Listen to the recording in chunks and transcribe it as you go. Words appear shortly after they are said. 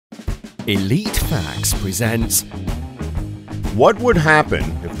Elite Facts presents What would happen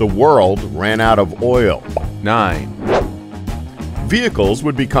if the world ran out of oil? 9. Vehicles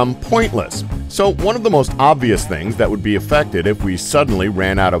would become pointless. So one of the most obvious things that would be affected if we suddenly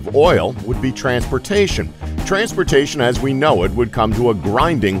ran out of oil would be transportation. Transportation as we know it would come to a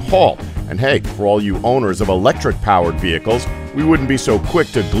grinding halt. And hey, for all you owners of electric-powered vehicles, we wouldn't be so quick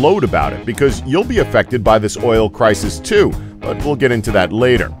to gloat about it because you'll be affected by this oil crisis too, but we'll get into that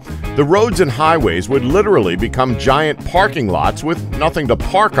later. The roads and highways would literally become giant parking lots with nothing to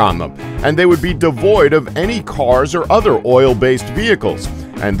park on them, and they would be devoid of any cars or other oil-based vehicles.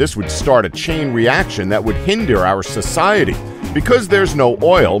 And this would start a chain reaction that would hinder our society. Because there's no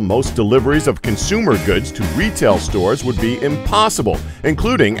oil, most deliveries of consumer goods to retail stores would be impossible,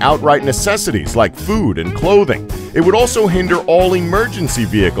 including outright necessities like food and clothing. It would also hinder all emergency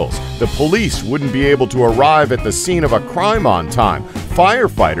vehicles. The police wouldn't be able to arrive at the scene of a crime on time.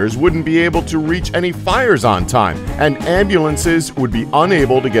 Firefighters wouldn't be able to reach any fires on time, and ambulances would be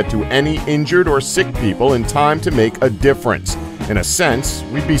unable to get to any injured or sick people in time to make a difference. In a sense,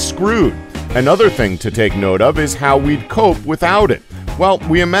 we'd be screwed. Another thing to take note of is how we'd cope without it. Well,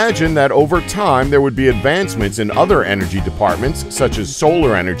 we imagine that over time there would be advancements in other energy departments, such as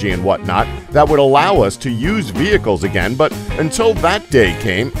solar energy and whatnot, that would allow us to use vehicles again, but until that day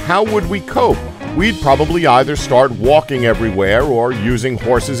came, how would we cope? We'd probably either start walking everywhere or using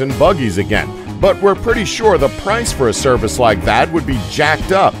horses and buggies again. But we're pretty sure the price for a service like that would be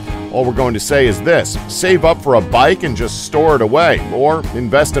jacked up. All we're going to say is this: save up for a bike and just store it away, or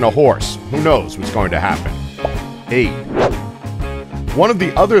invest in a horse. Who knows what's going to happen? 8. One of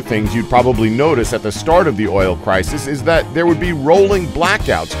the other things you'd probably notice at the start of the oil crisis is that there would be rolling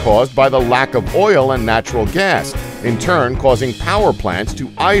blackouts caused by the lack of oil and natural gas, in turn causing power plants to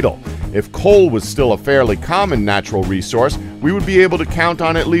idle. If coal was still a fairly common natural resource, we would be able to count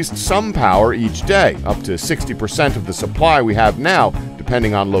on at least some power each day, up to 60% of the supply we have now,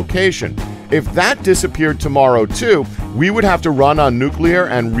 depending on location. If that disappeared tomorrow too, we would have to run on nuclear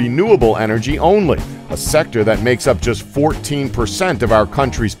and renewable energy only, a sector that makes up just 14% of our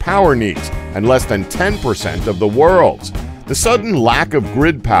country's power needs and less than 10% of the world's. The sudden lack of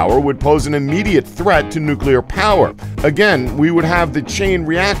grid power would pose an immediate threat to nuclear power. Again, we would have the chain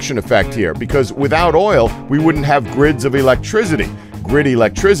reaction effect here, because without oil, we wouldn't have grids of electricity. Grid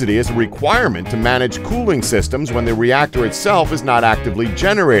electricity is a requirement to manage cooling systems when the reactor itself is not actively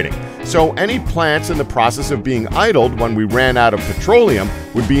generating. So any plants in the process of being idled when we ran out of petroleum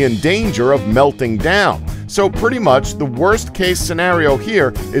would be in danger of melting down. So pretty much the worst case scenario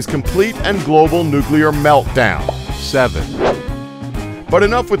here is complete and global nuclear meltdown. 7. But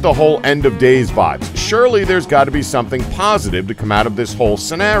enough with the whole end of days vibes. Surely there's got to be something positive to come out of this whole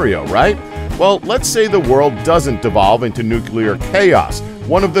scenario, right? Well, let's say the world doesn't devolve into nuclear chaos.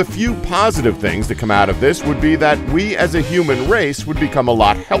 One of the few positive things to come out of this would be that we as a human race would become a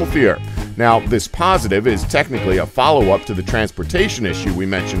lot healthier. Now, this positive is technically a follow-up to the transportation issue we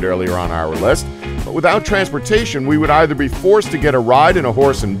mentioned earlier on our list. But without transportation, we would either be forced to get a ride in a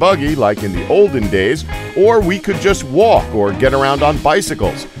horse and buggy like in the olden days, or we could just walk or get around on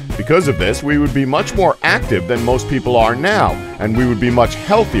bicycles. Because of this, we would be much more active than most people are now, and we would be much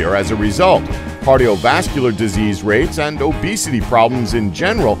healthier as a result. Cardiovascular disease rates and obesity problems in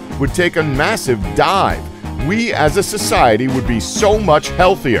general would take a massive dive. We as a society would be so much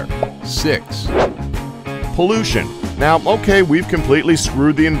healthier. 6. Pollution. Now, okay, we've completely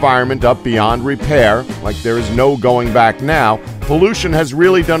screwed the environment up beyond repair, like there is no going back now. Pollution has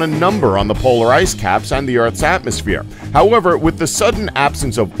really done a number on the polar ice caps and the Earth's atmosphere. However, with the sudden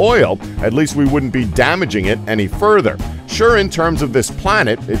absence of oil, at least we wouldn't be damaging it any further. Sure, in terms of this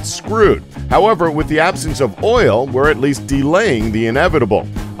planet, it's screwed. However, with the absence of oil, we're at least delaying the inevitable.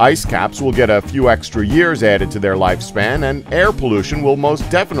 Ice caps will get a few extra years added to their lifespan, and air pollution will most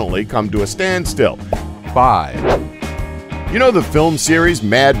definitely come to a standstill. 5. You know the film series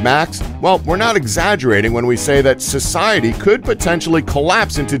Mad Max? Well, we're not exaggerating when we say that society could potentially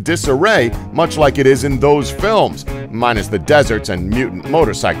collapse into disarray, much like it is in those films, minus the deserts and mutant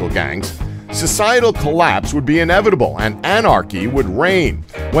motorcycle gangs. Societal collapse would be inevitable and anarchy would reign.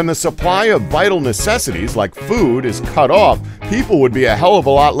 When the supply of vital necessities like food is cut off, people would be a hell of a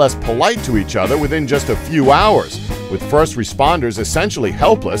lot less polite to each other within just a few hours. With first responders essentially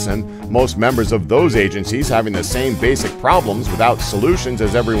helpless and most members of those agencies having the same basic problems without solutions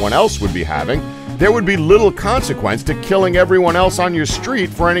as everyone else would be having, there would be little consequence to killing everyone else on your street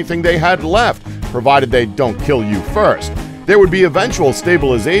for anything they had left, provided they don't kill you first. There would be eventual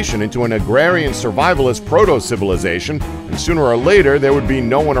stabilization into an agrarian survivalist proto-civilization, and sooner or later there would be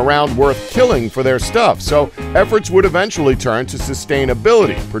no one around worth killing for their stuff, so efforts would eventually turn to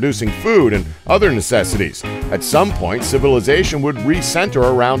sustainability, producing food and other necessities. At some point, civilization would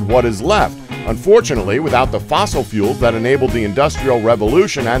recenter around what is left. Unfortunately, without the fossil fuels that enabled the Industrial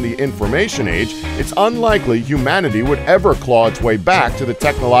Revolution and the Information Age, it's unlikely humanity would ever claw its way back to the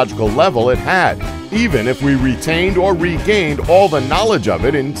technological level it had, even if we retained or regained all the knowledge of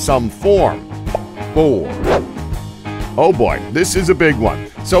it in some form. 4, Oh boy, this is a big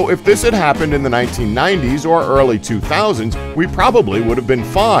one. So if this had happened in the 1990s or early 2000s, we probably would have been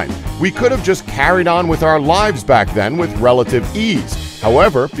fine. We could have just carried on with our lives back then with relative ease.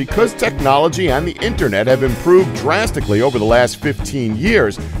 However, because technology and the internet have improved drastically over the last 15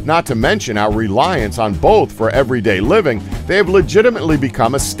 years, not to mention our reliance on both for everyday living, they have legitimately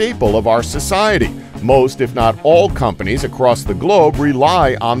become a staple of our society. Most, if not all, companies across the globe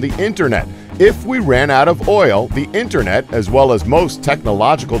rely on the internet. If we ran out of oil, the internet, as well as most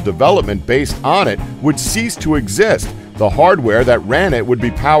technological development based on it, would cease to exist. The hardware that ran it would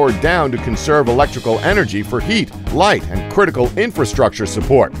be powered down to conserve electrical energy for heat, light, and critical infrastructure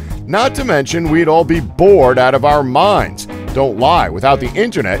support. Not to mention, we'd all be bored out of our minds. Don't lie, without the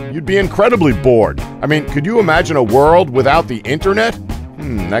internet, you'd be incredibly bored. I mean, could you imagine a world without the internet?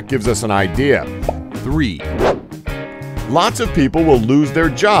 That gives us an idea. 3, Lots of people will lose their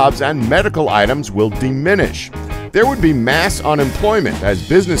jobs and medical items will diminish. There would be mass unemployment as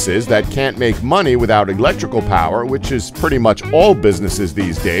businesses that can't make money without electrical power, which is pretty much all businesses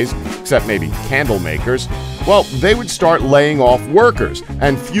these days, except maybe candle makers, well, they would start laying off workers,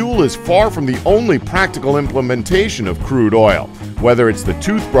 and fuel is far from the only practical implementation of crude oil. Whether it's the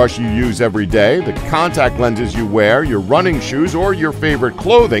toothbrush you use every day, the contact lenses you wear, your running shoes, or your favorite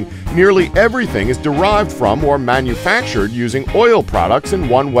clothing, nearly everything is derived from or manufactured using oil products in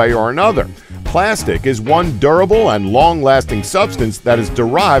one way or another. Plastic is one durable and long-lasting substance that is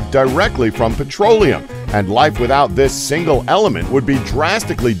derived directly from petroleum, and life without this single element would be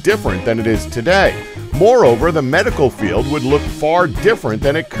drastically different than it is today. Moreover, the medical field would look far different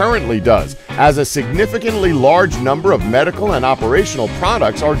than it currently does, as a significantly large number of medical and operational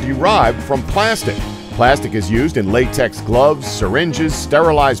products are derived from plastic. Plastic is used in latex gloves, syringes,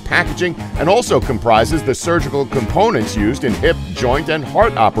 sterilized packaging, and also comprises the surgical components used in hip, joint, and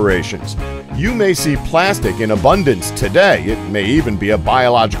heart operations. You may see plastic in abundance today. It may even be a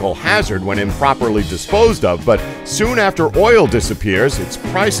biological hazard when improperly disposed of, but soon after oil disappears, its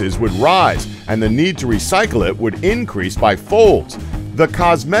prices would rise, and the need to recycle it would increase by folds. The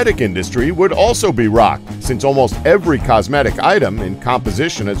cosmetic industry would also be rocked, since almost every cosmetic item, in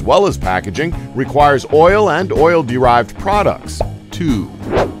composition as well as packaging, requires oil and oil-derived products. 2,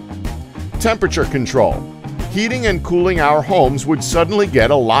 Temperature control. Heating and cooling our homes would suddenly get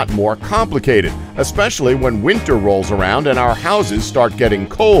a lot more complicated, especially when winter rolls around and our houses start getting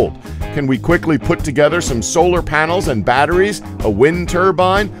cold. Can we quickly put together some solar panels and batteries, a wind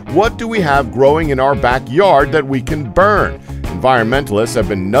turbine? What do we have growing in our backyard that we can burn? Environmentalists have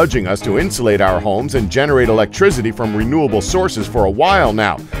been nudging us to insulate our homes and generate electricity from renewable sources for a while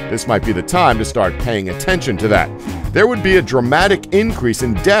now. This might be the time to start paying attention to that. There would be a dramatic increase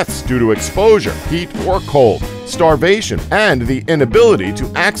in deaths due to exposure, heat or cold, starvation, and the inability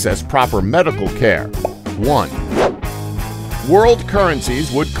to access proper medical care. 1, World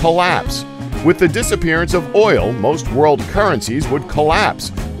currencies would collapse. With the disappearance of oil, most world currencies would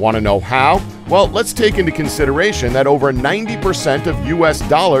collapse. Want to know how? Well, let's take into consideration that over 90% of US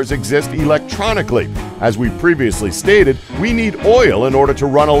dollars exist electronically. As we previously stated, we need oil in order to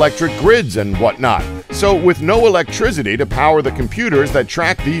run electric grids and whatnot. So with no electricity to power the computers that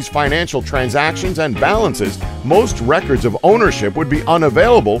track these financial transactions and balances, most records of ownership would be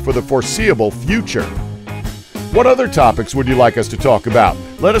unavailable for the foreseeable future. What other topics would you like us to talk about?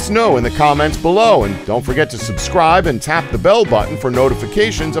 Let us know in the comments below, and don't forget to subscribe and tap the bell button for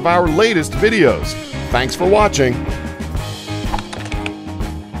notifications of our latest videos. Thanks for watching.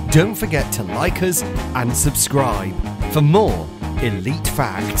 Don't forget to like us and subscribe for more elite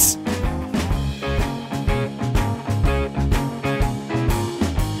facts.